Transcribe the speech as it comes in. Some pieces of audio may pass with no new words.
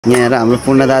यहाँ र हाम्रो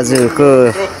पूर्ण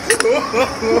दाजुको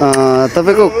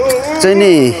तपाईको चाहिँ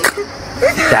नि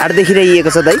ढाड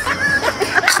देखिरहेको छ दाइ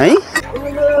है।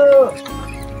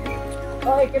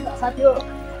 साथी हो,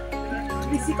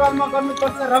 कृषि कर्म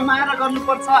गर्नुपर्छ, रमाएर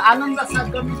गर्नुपर्छ, आनन्द साथ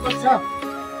गर्नुपर्छ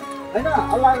हैन।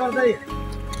 अल्लाह गर्दै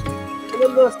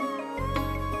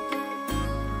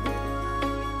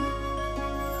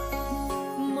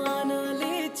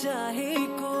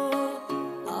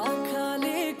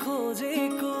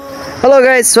हेलो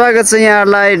गाइज, स्वागत छ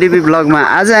यहाँहरूलाई डिबी ब्लगमा।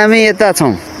 आज हामी यता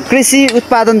छौँ, कृषि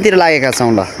उत्पादनतिर लागेका छौँ।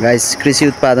 ल गाइज, कृषि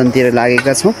उत्पादनतिर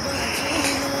लागेका छौँ।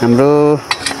 हाम्रो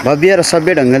भव्य र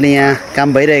सभ्य ढङ्गले यहाँ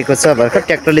काम भइरहेको छ। भर्खर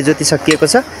ट्र्याक्टरले जोतिसकिएको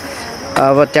छ।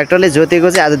 अब ट्र्याक्टरले जोतेको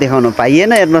चाहिँ आज देखाउनु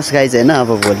पाइएन, हेर्नुहोस् गाइज होइन।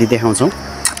 अब भोलि देखाउँछौँ।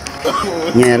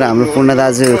 यहाँ र हाम्रो पूर्ण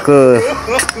दाजुको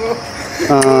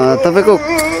तपाईँको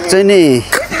चाहिँ नि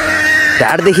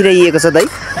ढाड देखिरहेको छ दाइ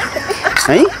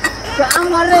है।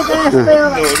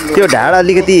 त्यो ढाड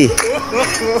अलिकति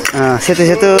सेतो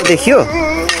सेतो देखियो।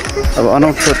 अब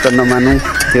अनौठो त नमानौँ,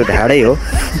 त्यो ढाडै हो।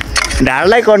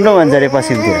 ढाडलाई कन्डो भन्छ अरे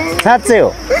पश्चिमतिर, साँच्चै हो।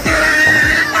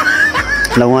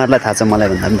 ल उहाँहरूलाई थाहा छ, मलाई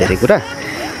भन्दा पनि धेरै कुरा।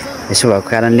 यसो भएको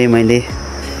कारणले मैले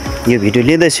यो भिडियो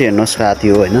लिँदैछु, हेर्नुहोस् राति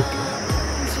हो होइन।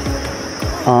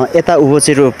 यता उँभो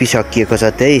चाहिँ रोपिसकिएको छ,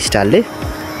 त्यही स्टाइलले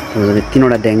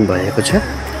 3वटा ड्याङ भएको छ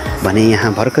भने यहाँ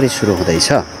भर्खरै सुरु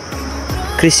हुँदैछ।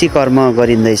 कृषि कर्म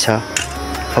गरिँदैछ।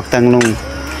 फोक्ताङलुङ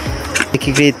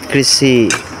एकीकृत कृषि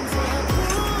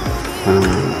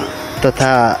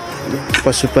तथा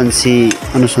पशुपन्छी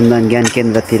अनुसन्धान ज्ञान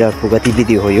केन्द्रतिरको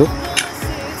गतिविधि हो यो।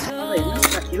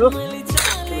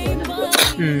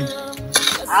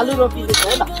 आलु रोपिँदैछ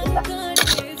है।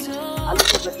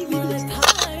 आलुको गतिविधि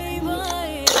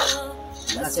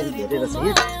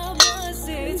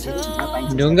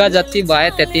ढुङ्गा जति भयो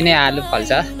त्यति नै आलु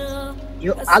फल्छ।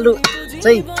 यो आलु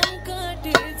चाहिँ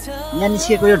यहाँ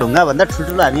निस्किएको यो ढुङ्गाभन्दा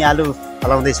ठुल्ठुलो हामी आलु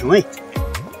फलाउँदैछौँ है।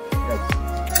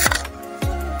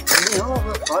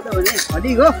 फल्यो भने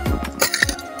फलिगयो,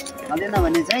 फलेन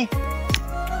भने चाहिँ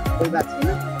कोही बात छैन।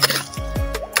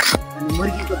 अनि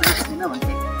मुर्गीको दाँत छैन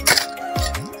भने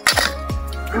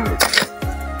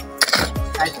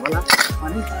सायद होला।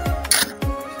 अनि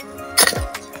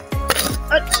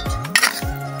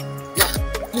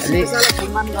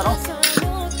सम्मान गरौँ।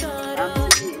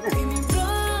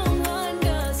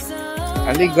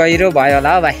 अलिक गहिरो भयो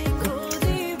होला भाइ।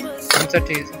 हुन्छ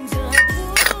ठिक छ।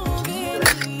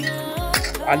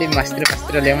 अलिक मस्तिर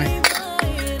ल्याउँ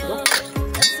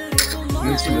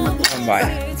भयो।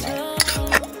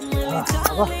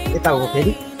 अब यता हो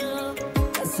फेरि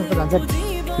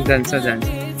जान्छ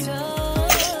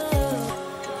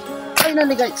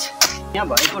फाइनली गाइज, यहाँ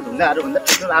भएको ढुङ्गाहरूभन्दा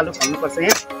ठुल्ठुलो आलु फल्नुपर्छ।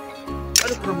 यहाँ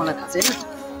अरू कुरो मलाई थाहा छैन।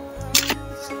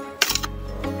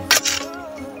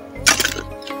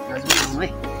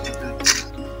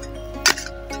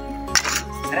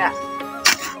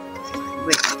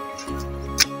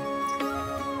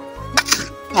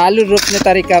 आलु रोप्ने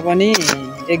तरिका पनि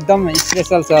एकदम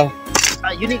स्पेसल छ,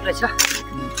 युनिक रहेछ।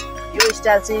 यो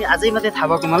स्टाइल चाहिँ अझै मात्रै थाहा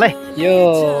भएको मलाई। यो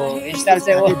स्टाइल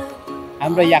चाहिँ हो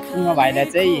हाम्रो याक्कुङमा भाइलाई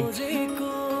चाहिँ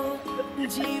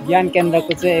ज्ञान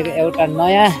केन्द्रको चाहिँ एउटा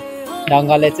नयाँ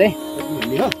ढङ्गले चाहिँ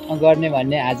गर्ने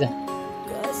भन्ने आज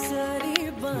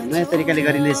नयाँ तरिकाले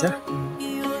गरिँदैछ।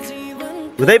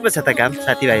 हुँदै पो छ त काम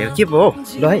साथीभाइ हो के पो हो।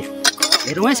 ल है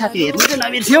हेरौँ है साथी, हेर्नु चाहिँ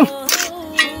नबिर्स्यौँ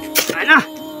होइन।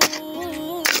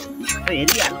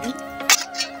 हेरिहाल्नु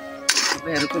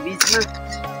तपाईँहरूको बिचमा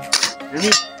हामी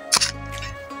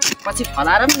पछि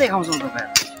फलाएर पनि देखाउँछौँ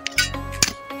तपाईँहरू।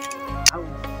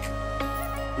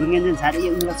 ढुङ्गेन्जेन साह्रै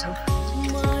उम्रो छ।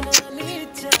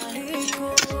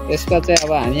 त्यसको चाहिँ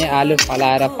अब हामी आलु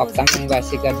फलाएर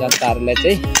फोक्ताङवासीका जनताहरूलाई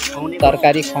चाहिँ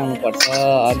तरकारी खुवाउनुपर्छ,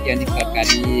 अर्ग्यानिक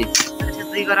तरकारी।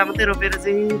 2 गरा मात्रै रोपेर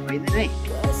चाहिँ भइँदैन है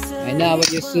होइन। अब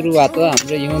यो सुरुवात हो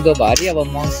हाम्रो हिउँदोभरि। अब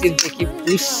मङ्सिरदेखि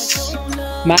पुस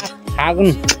माघ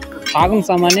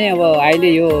फागुनसम्म नै अब अहिले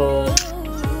यो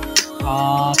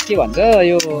के भन्छ,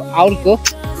 यो आउलको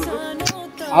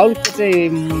चाहिँ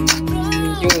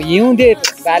यो हिउँदे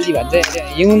बाली भन्छ।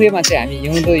 हिउँदेमा चाहिँ हामी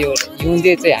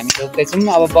हिउँदे चाहिँ हामी रोप्दैछौँ।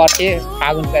 अब बर्खे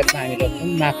फागुन पेटमा हामी रोप्छौँ,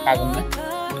 माघ फागुनमा।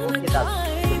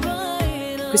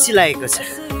 खुसी लागेको छ,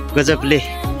 गजबले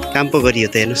काम पो गरियो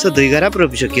त। हेर्नुहोस् त 2 गरा पो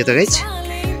रोपिसकियो त गाइज।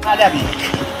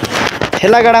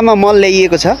 ठेलागाडामा मल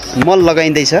ल्याइएको छ, मल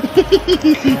लगाइँदैछ।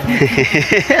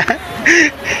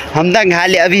 हमदाङ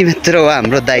खाले अभि मात्र हो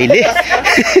हाम्रो दाइले।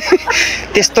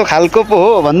 त्यस्तो खालको पो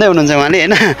हो भन्दै हुनुहुन्छ उहाँले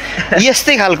होइन।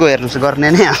 यस्तै खालको हेर्नुहोस्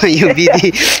गर्ने नै यो विधि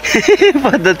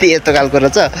पद्धति यस्तो खालको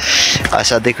रहेछ।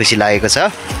 असाध्यै खुसी लागेको छ।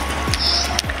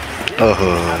 ओहो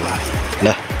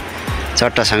ल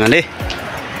चट्टासँगले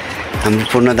हाम्रो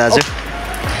पूर्ण दाजु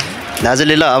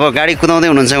दाजुले ल अब गाडी कुदाउँदै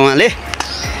हुनुहुन्छ उहाँले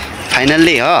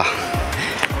फाइनल्ली हो।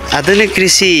 आधुनिक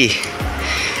कृषि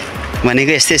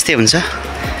भनेको यस्तै यस्तै हुन्छ।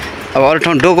 अब अरू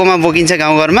ठाउँ डोकोमा बोकिन्छ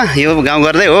गाउँघरमा, यो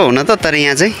गाउँघरमै हो हुन त, तर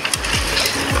यहाँ चाहिँ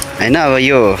होइन। अब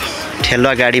यो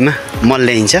ठेलुवा गाडीमा मल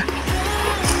ल्याइन्छ।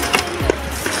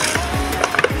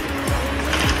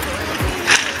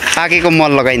 पाकेको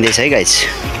मल लगाइँदैछ है गाइस,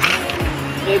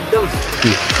 एकदम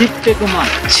छिप्पेको मल।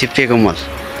 छिप्पिएको मल।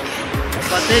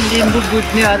 कतै लिम्बू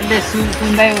बुझ्नेहरूले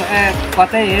सुन्दै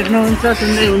कतै हेर्नुहुन्छ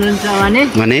सुन्दै हुनुहुन्छ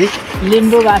भने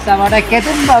लिम्बू भाषाबाट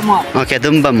केदुम्ब मल।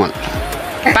 केदुम्ब मल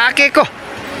पाकेको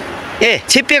ए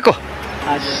छिप्पिएको।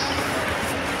 हजुर।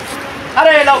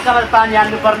 अरे लौकामा पानी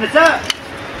हाल्नु पर्ने छ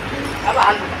अब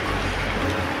हाल्नु।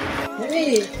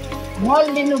 मल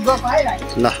लिनु गएको है भाइ।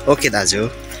 ल ओके दाजु,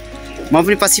 म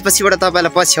पनि पछिबाट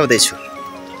तपाईँलाई पछ्याउँदैछु।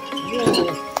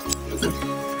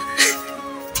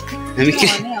 हामी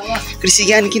कृषि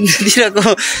ज्ञान केन्द्रतिरको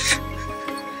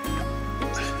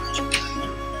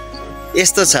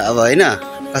यस्तो छ अब होइन,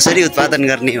 कसरी उत्पादन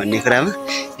गर्ने भन्ने कुरामा।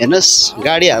 हेर्नुहोस्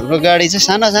गाडी, हाम्रो गाडी चाहिँ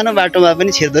सानो सानो बाटोमा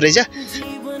पनि छिर्दो रहेछ।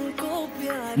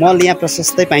 मल यहाँ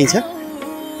प्रशस्तै पाइन्छ।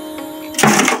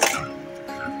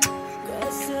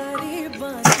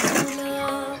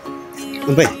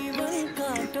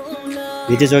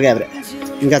 भिडियो चौक आएर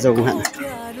इनका चौक वहाँ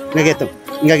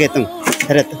इनका गेतों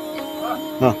रहता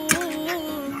हाँ।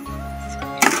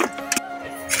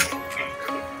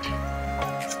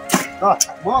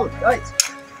 मल है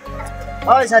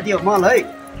साथी हो, मल है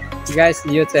गाइस।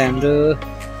 यो चाहिँ हाम्रो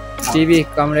टिभी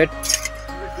कमरेड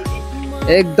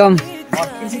एकदम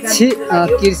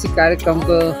कृषि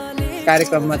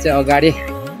कार्यक्रममा चाहिँ अगाडि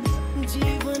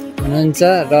हुनुहुन्छ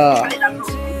र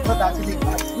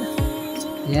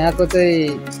यहाँको चाहिँ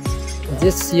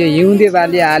यो हिउँदे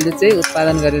बाली आलु चाहिँ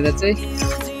उत्पादन गरेर चाहिँ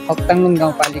फक्ताङलुङ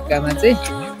गाउँपालिकामा चाहिँ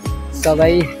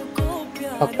सबै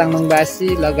फक्ताङलुङवासी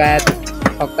लगायत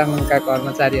फक्ताङलुङका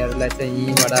कर्मचारीहरूलाई चाहिँ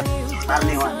यहीँबाट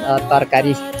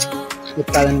तरकारी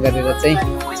उत्पादन गरेर चाहिँ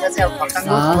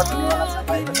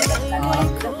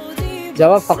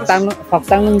जब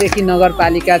फक्ताङलुङदेखि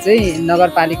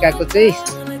नगरपालिकाको चाहिँ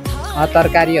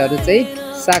तरकारीहरू चाहिँ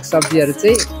सागसब्जीहरू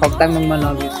चाहिँ फक्ताङलुङमा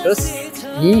नभित्रोस्,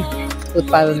 यहीँ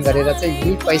उत्पादन गरेर चाहिँ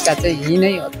यहीँ पैसा चाहिँ यहीँ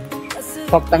नै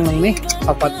फक्ताङलुङमै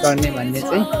खपत गर्ने भन्ने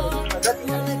चाहिँ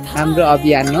हाम्रो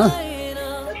अभियान हो।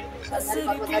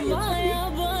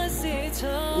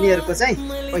 उनीहरूको चाहिँ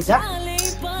पैसा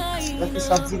जति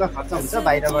सब्जीमा खर्च हुन्छ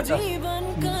बाहिरबाट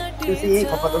त्यो चाहिँ यहीँ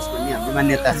खपत होस् भन्ने हाम्रो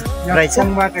मान्यता रहेछ।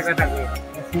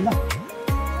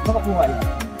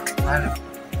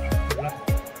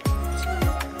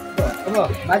 अब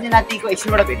बाजे नातिको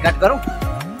एकछिनबाट भेटघाट गरौँ।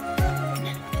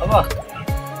 अब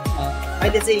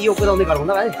अहिले चाहिँ यो कुदाउँदै गरौँ ल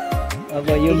भाइ। अब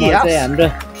यो मल चाहिँ हाम्रो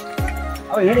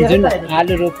जुन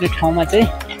आलु रोप्ने ठाउँमा चाहिँ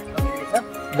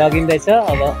लगिँदैछ।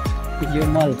 अब यो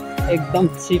मल एकदम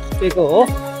छिप्पेको हो।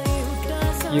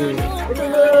 यो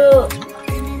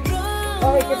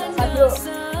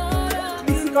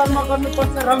कृषि कर्म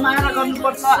गर्नुपर्छ, रमाएर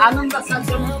गर्नुपर्छ, आनन्द साथ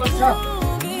गर्नुपर्छ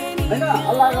होइन।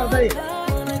 अल्लाह गर्दै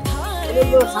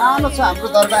यो सानो छ हाम्रो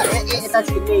दरबार। यता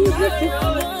छिर्ने यो गेट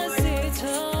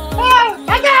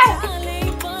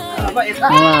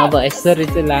अब यसरी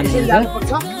चाहिँ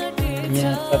लानुपर्छ।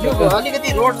 यहाँ तपाईँको अलिकति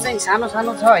रोड चाहिँ सानो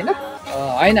सानो छ होइन।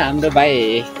 होइन, हाम्रो भाइ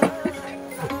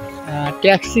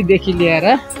ट्याक्सीदेखि लिएर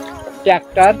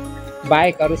ट्र्याक्टर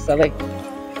बाइकहरू सबै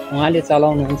उहाँले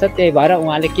चलाउनुहुन्छ, त्यही भएर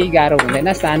उहाँले केही गाह्रो हुँदैन।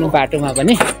 सानो बाटोमा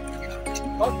पनि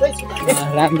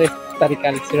राम्रै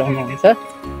तरिकाले छिराउनुहुन्छ।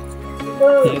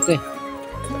 यो चाहिँ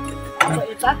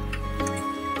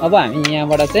अब हामी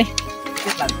यहाँबाट चाहिँ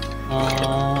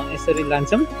यसरी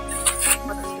लान्छौँ।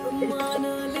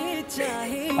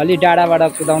 अलि डाँडाबाट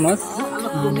कुदाउनुहोस्।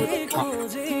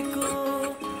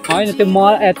 होइन त्यो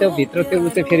त्यो भित्र त्यो ऊ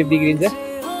चाहिँ फेरि बिग्रिन्छ।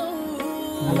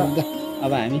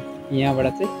 अब हामी यहाँबाट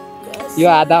चाहिँ यो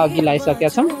आधा अघि लगाइसकेका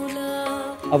छौँ।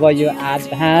 अब यो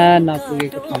आधा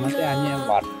नपुगेको ठाउँमा चाहिँ हामी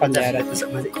भर्खर ल्याएर अब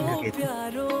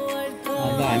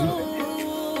हामी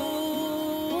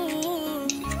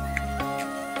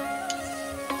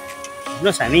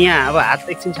हेर्नुहोस् हामी यहाँ अब हात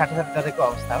एकछिन साटोसाट गरेको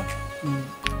अवस्था हो।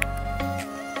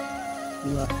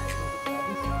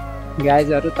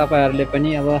 गाइजहरू, तपाईँहरूले पनि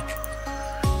अब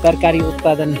तरकारी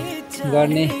उत्पादन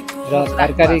गर्ने र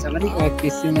तरकारी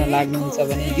कृषिमा लाग्नुहुन्छ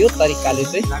भने यो तरिकाले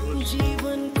चाहिँ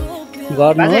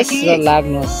गर्नुहोस् र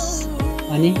लाग्नुहोस्।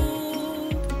 अनि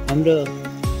हाम्रो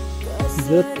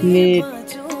जोत्ने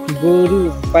गोरु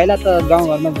पहिला त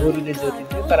गाउँघरमा गोरुले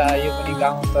जोतिन्थ्यो, तर यो पनि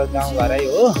गाउँघरै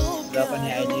हो। र पनि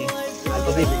अहिले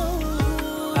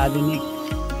आधुनिक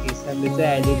हिसाबले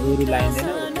चाहिँ अहिले गोरु लगाइँदैन,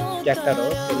 ट्र्याक्टर हो,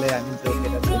 त्यसलाई हामी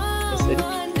जोतेर चाहिँ यसरी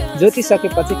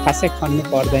जोतिसकेपछि खासै खन्नु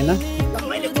पर्दैन।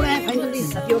 मैले बनाएँ फाइनली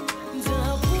साथी हो।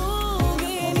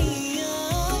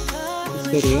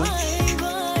 यसरी हो।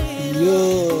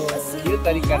 यो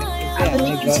तरिकाले चाहिँ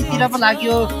हामीले कृषितिर पो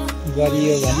लाग्यो।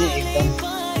 गरियो भने एकदम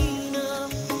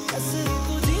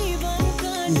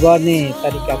गर्ने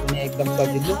तरिका पनि एकदम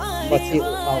सजिलो, पछि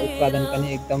उत्पादन पनि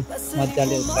एकदम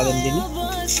मजाले उत्पादन दिने,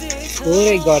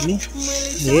 थोरै गर्ने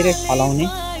धेरै फलाउने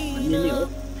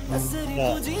र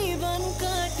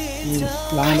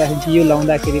लाउँदाखेरि बिउ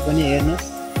लाउँदाखेरि पनि हेर्नुहोस्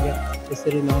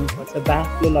यसरी लाउनुपर्छ,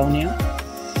 बाक्लो लाउने हो,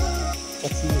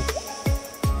 पछि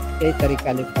त्यही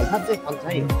तरिकाले फल्छ। साँच्चै फल्छ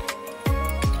है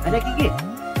होइन कि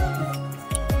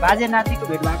बाजे नातिको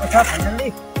भेट भएको छ फाइनल्ली।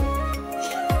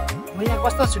 म यहाँ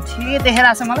कस्तो छु ठिकै देखेर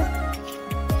आएको छ मलाई।